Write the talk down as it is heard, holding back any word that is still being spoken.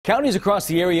Counties across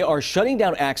the area are shutting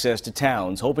down access to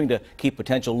towns, hoping to keep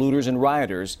potential looters and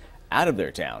rioters out of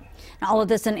their town. All of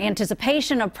this in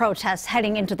anticipation of protests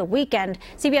heading into the weekend.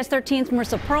 CBS 13's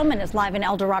Marissa Perlman is live in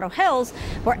El Dorado Hills,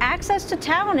 where access to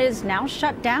town is now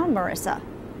shut down, Marissa.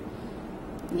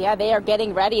 Yeah, they are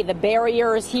getting ready. The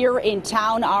barriers here in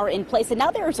town are in place, and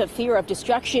now there's a fear of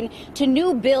destruction to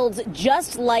new builds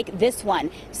just like this one.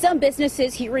 Some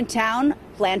businesses here in town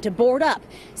plan to board up.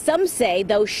 Some say,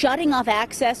 though, shutting off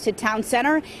access to town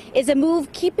center is a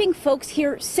move keeping folks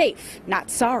here safe, not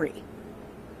sorry.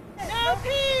 No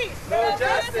peace, no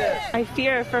justice. I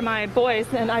fear for my boys,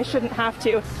 and I shouldn't have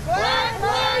to. Black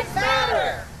Lives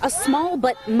Matter. A small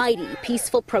but mighty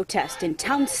peaceful protest in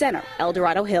town center, El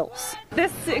Dorado Hills.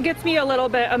 This gets me a little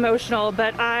bit emotional,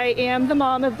 but I am the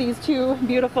mom of these two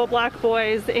beautiful black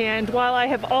boys, and while I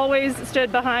have always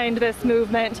stood behind this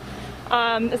movement,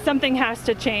 something has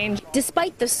to change.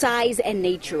 Despite the size and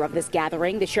nature of this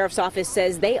gathering, the sheriff's office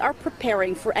says they are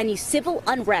preparing for any civil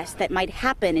unrest that might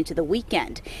happen into the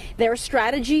weekend. Their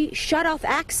strategy: shut off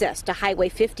access to Highway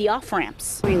 50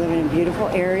 off-ramps. We live in a beautiful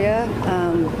area,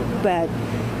 but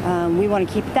we want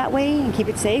to keep it that way and keep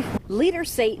it safe.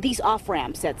 Leaders say these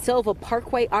off-ramps at Silva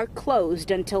Parkway are closed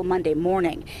until Monday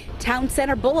morning. Town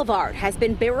Center Boulevard has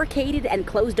been barricaded and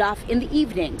closed off in the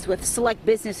evenings, with select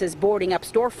businesses boarding up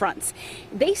storefronts.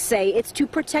 They say it's to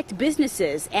protect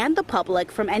businesses and the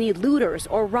public from any looters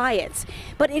or riots,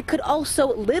 but it could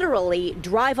also literally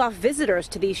drive off visitors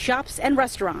to these shops and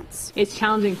restaurants. It's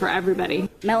challenging for everybody.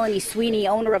 Melanie Sweeney,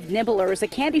 owner of Nibblers, a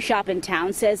candy shop in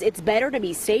town, says it's better to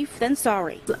be safe than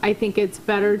sorry. I think it's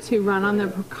better to run on the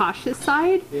cautious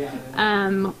side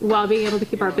while being able to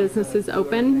keep our businesses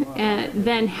open and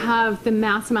then have the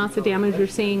mass amounts of damage you're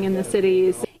seeing in the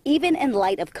cities. Even in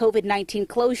light of COVID-19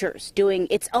 closures doing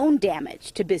its own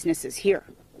damage to businesses here.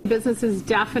 Business is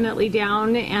definitely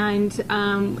down, and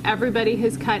everybody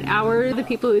has cut hours. The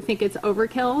people who think it's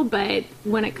overkill, but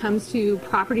when it comes to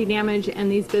property damage and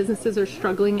these businesses are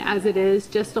struggling as it is,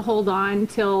 just to hold on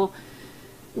till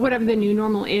whatever the new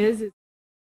normal is.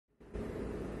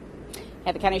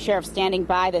 Yeah, the county sheriff standing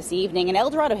by this evening, and El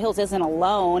Dorado Hills isn't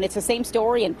alone. It's the same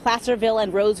story in Placerville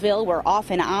and Roseville, where off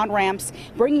and on ramps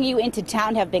bringing you into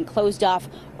town have been closed off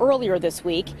earlier this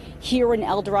week. Here in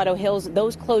El Dorado Hills,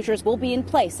 those closures will be in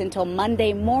place until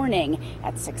Monday morning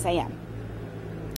at 6 a.m.